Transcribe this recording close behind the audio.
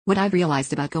What I've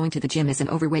realized about going to the gym as an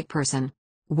overweight person.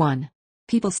 1.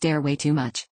 People stare way too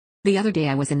much. The other day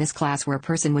I was in this class where a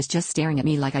person was just staring at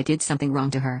me like I did something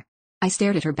wrong to her. I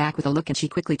stared at her back with a look and she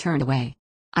quickly turned away.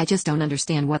 I just don't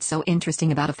understand what's so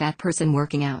interesting about a fat person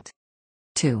working out.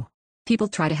 2. People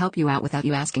try to help you out without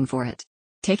you asking for it.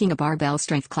 Taking a barbell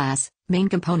strength class, main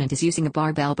component is using a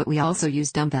barbell, but we also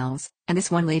use dumbbells, and this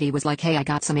one lady was like, "Hey, I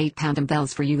got some 8-pound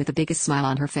dumbbells for you," with the biggest smile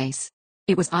on her face.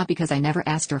 It was odd because I never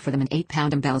asked her for them and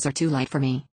 8-pound dumbbells are too light for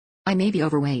me. I may be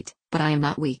overweight, but I am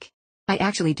not weak. I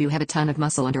actually do have a ton of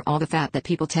muscle under all the fat that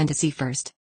people tend to see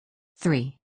first.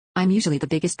 3. I'm usually the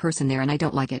biggest person there and I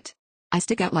don't like it. I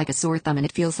stick out like a sore thumb and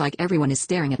it feels like everyone is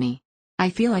staring at me. I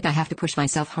feel like I have to push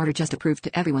myself harder just to prove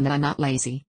to everyone that I'm not lazy.